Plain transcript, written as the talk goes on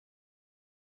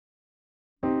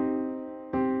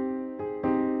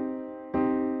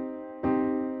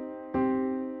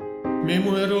Me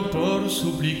muero por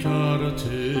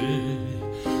suplicarte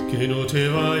que no te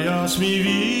vayas, mi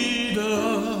vida.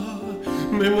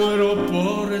 Me muero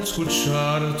por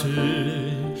escucharte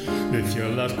decir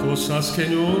las cosas que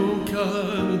nunca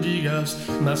digas,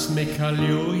 mas me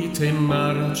callo y te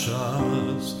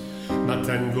marchas. Ma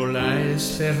tengo la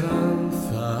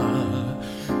esperanza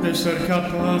de ser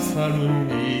capaz algún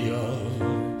día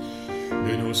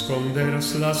de no esconder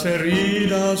las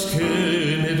heridas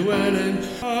que me duelen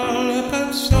al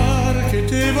pensar que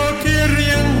te va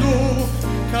queriendo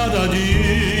cada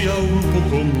día un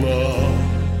poco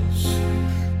más.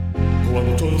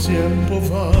 ¿Cuánto tiempo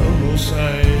vamos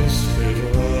a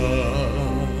esperar?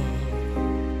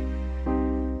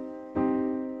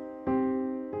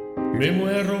 Me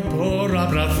muero por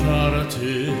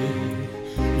abrazarte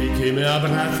y que me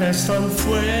abraces tan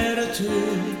fuerte.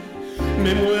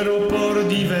 Me muero por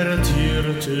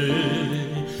divertirte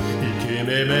y que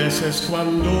me beses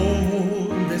cuando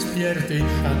despierte,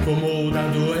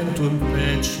 acomodado en tu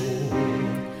pecho,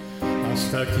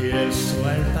 hasta que el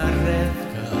sol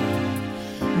parezca.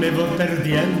 Me voy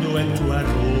perdiendo en tu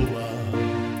aroma,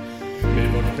 me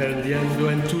voy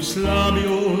perdiendo en tus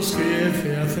labios que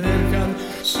se acercan,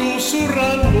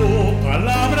 susurrando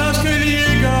palabras que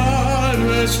llegan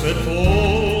a este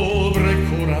pobre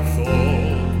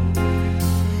corazón.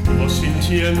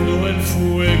 Sintiendo el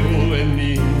fuego en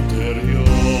mi interior.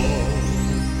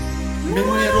 Me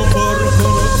muero por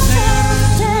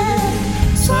conocerte,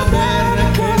 saber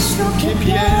qué es lo que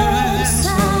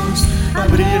piensas,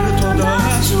 abrir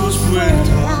todas sus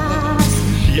puertas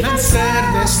y vencer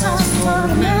estas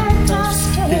tormentas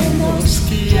que nos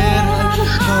quieran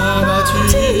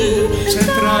abatir.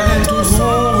 Centrar en tus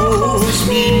ojos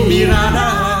mi mirada,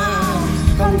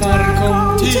 cantar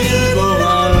contigo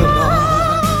alma,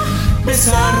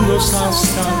 besarnos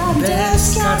hasta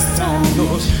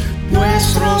desgastarnos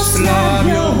nuestros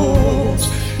labios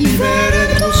y ver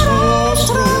en tus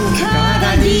rostros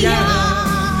cada día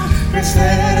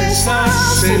crecer esa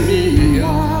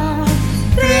semilla,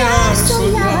 crear,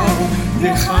 soñar,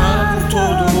 dejar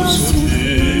todo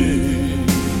surgir,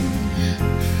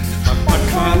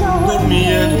 apacando el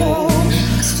miedo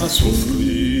a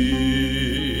sufrir.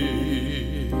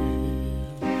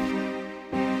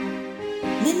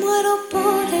 Me muero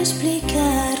por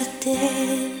explicarte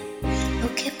lo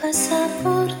que pasa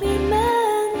por mi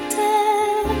mente.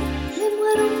 Me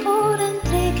muero por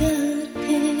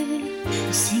entregarte,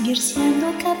 seguir siendo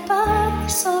capaz de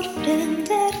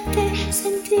sorprenderte,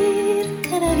 sentir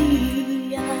cada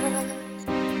día.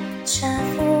 Ya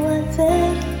voy a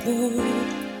verte,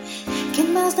 ¿qué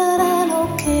más dará lo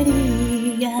que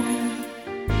quería?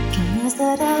 ¿Qué más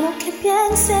dará lo que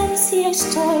piensen si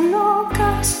estoy loca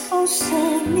o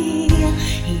mía?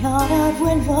 Y ahora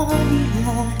vuelvo a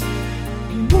mirar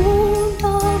el mundo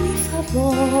a mi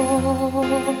favor.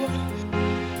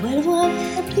 Vuelvo a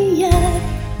ver brillar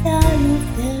la luz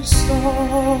del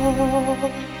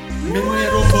sol. Me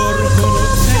muero por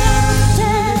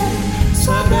conocerte,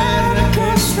 saber qué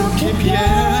es lo que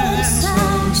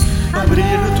piensas,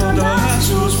 abrir todas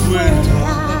sus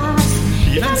puertas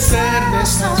y vencer de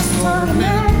estas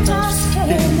tormentas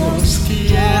que nos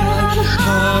quieran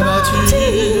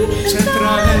abatir.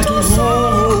 Centrar en tus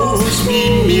ojos mi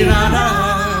mirada,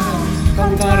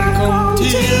 cantar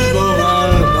contigo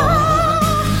alma,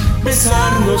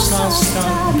 besarnos hasta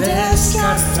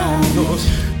desgastarnos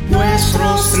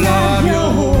nuestros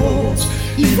labios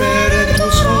y ver en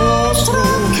tus rostros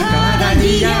cada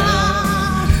día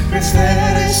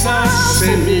crecer esa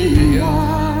semilla,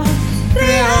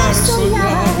 crear,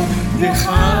 soñar,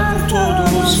 dejar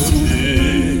todo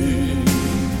surgir,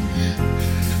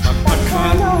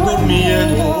 apacando el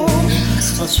miedo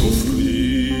a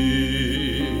sufrir.